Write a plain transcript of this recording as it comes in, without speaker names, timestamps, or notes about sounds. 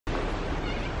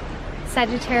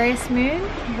Sagittarius moon,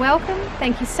 welcome.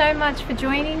 Thank you so much for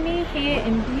joining me here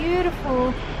in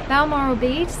beautiful Balmoral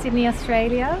Beach, Sydney,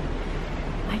 Australia.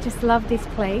 I just love this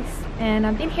place, and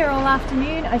I've been here all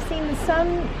afternoon. I've seen the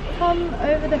sun come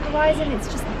over the horizon. It's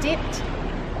just dipped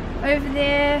over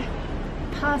there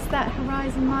past that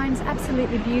horizon line. It's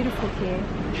absolutely beautiful here.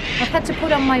 I've had to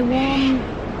put on my warm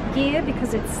gear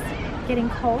because it's getting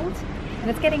cold and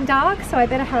it's getting dark, so I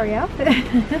better hurry up.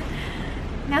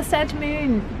 Now Sag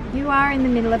moon, you are in the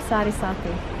middle of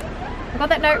Sadesathi. I got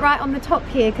that note right on the top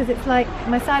here because it's like,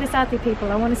 my Sadesathi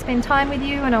people, I want to spend time with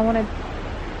you and I want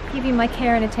to give you my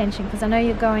care and attention because I know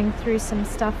you're going through some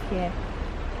stuff here.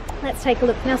 Let's take a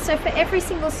look. Now, so for every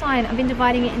single sign, I've been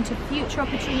dividing it into future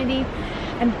opportunity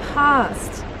and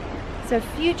past. So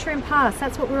future and past,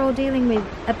 that's what we're all dealing with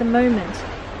at the moment.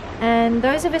 And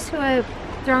those of us who are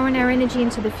throwing our energy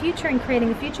into the future and creating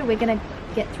the future, we're going to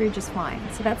get through just fine.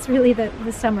 So that's really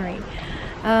the summary.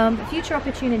 Future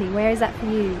opportunity, where is that for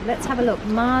you? Let's have a look.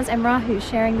 Mars and Rahu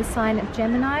sharing the sign of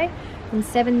Gemini from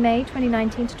 7 May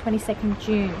 2019 to 22nd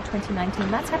June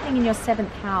 2019. That's happening in your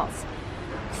 7th house.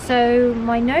 So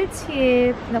my notes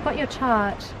here, and I've got your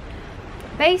chart.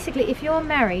 Basically, if you're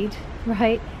married,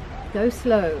 right, go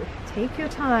slow. Take your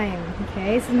time,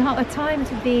 okay? It's not a time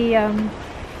to be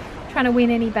trying to win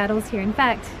any battles here. In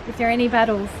fact, if there are any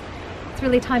battles, it's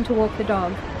really time to walk the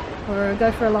dog or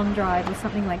go for a long drive or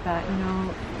something like that. You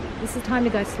know, this is time to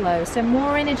go slow. So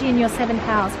more energy in your 7th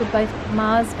house with both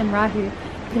Mars and Rahu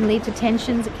can lead to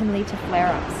tensions, it can lead to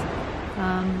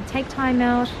flare-ups. Take time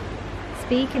out,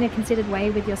 speak in a considered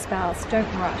way with your spouse,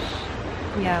 don't rush.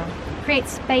 Yeah, create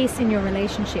space in your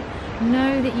relationship.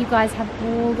 Know that you guys have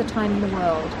all the time in the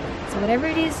world. So whatever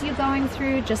it is you're going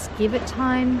through, just give it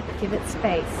time, give it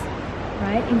space.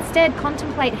 Right? Instead,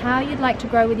 contemplate how you'd like to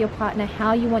grow with your partner,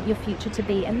 how you want your future to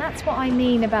be. And that's what I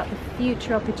mean about the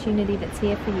future opportunity that's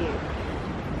here for you.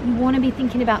 You want to be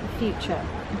thinking about the future,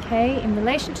 okay? In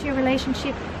relation to your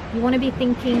relationship, you want to be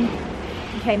thinking,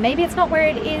 okay, maybe it's not where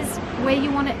it is, where you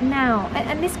want it now.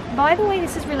 And this, by the way,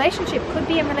 this is relationship, could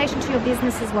be in relation to your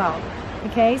business as well.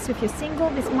 Okay, so if you're single,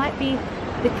 this might be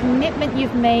the commitment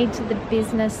you've made to the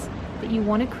business that you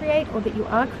want to create, or that you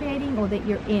are creating, or that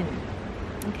you're in.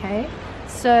 Okay,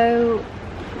 so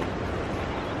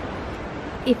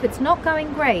if it's not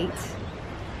going great,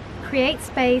 create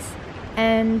space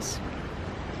and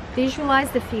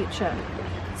visualize the future.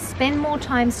 Spend more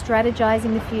time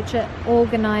strategizing the future,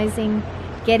 organizing,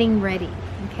 getting ready,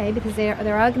 okay, because there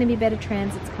are going to be better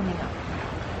transits coming up.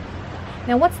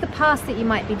 Now, what's the past that you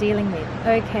might be dealing with?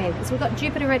 Okay, so we've got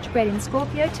Jupiter retrograde in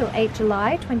Scorpio till 8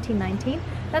 July 2019.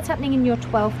 That's happening in your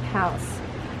 12th house.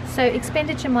 So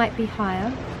expenditure might be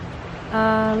higher.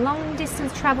 Long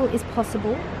distance travel is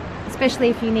possible, especially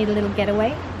if you need a little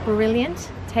getaway.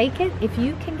 Brilliant, take it. If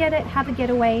you can get it, have a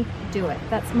getaway, do it.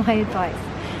 That's my advice.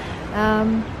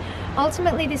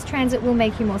 Ultimately, this transit will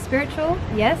make you more spiritual.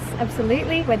 Yes,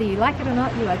 absolutely. Whether you like it or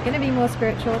not, you are going to be more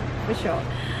spiritual for sure.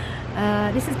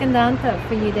 This is Gandanta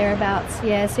for you thereabouts.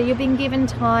 Yeah, so you're being given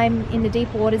time in the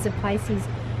deep waters of Pisces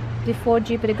before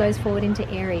Jupiter goes forward into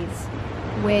Aries,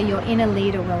 where your inner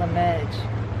leader will emerge.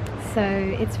 So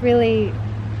it's really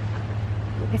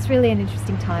an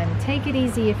interesting time. Take it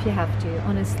easy if you have to,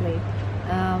 honestly.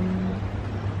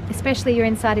 Especially you're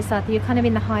in Sadesathi, you're kind of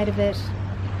in the height of it.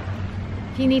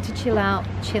 If you need to chill out,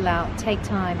 take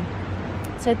time.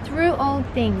 So through all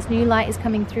things, new light is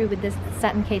coming through with this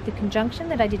Saturn-Ketu conjunction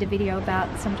that I did a video about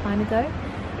some time ago.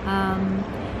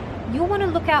 You'll want to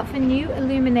look out for new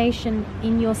illumination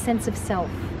in your sense of self.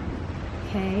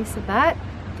 Okay, so that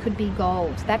could be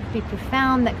gold, that could be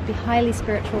profound, that could be highly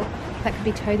spiritual, that could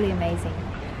be totally amazing.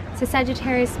 So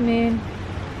Sagittarius moon,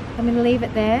 I'm going to leave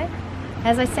it there.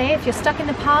 As I say, if you're stuck in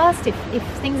the past, if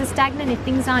things are stagnant, if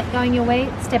things aren't going your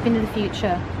way, step into the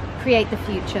future, create the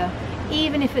future.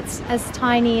 Even if it's as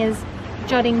tiny as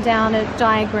jotting down a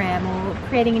diagram or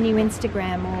creating a new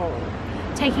Instagram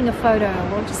or taking a photo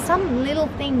or just some little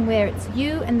thing where it's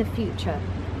you and the future.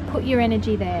 Put your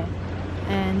energy there.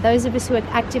 And those of us who are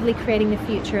actively creating the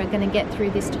future are going to get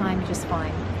through this time just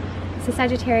fine. So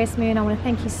Sagittarius moon, I want to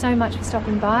thank you so much for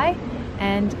stopping by,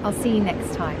 and I'll see you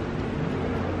next time.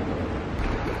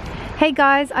 Hey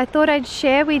guys, I thought I'd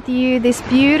share with you this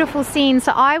beautiful scene.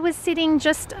 So I was sitting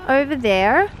just over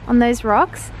there on those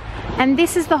rocks, and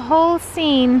this is the whole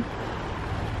scene.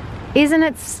 Isn't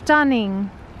it stunning?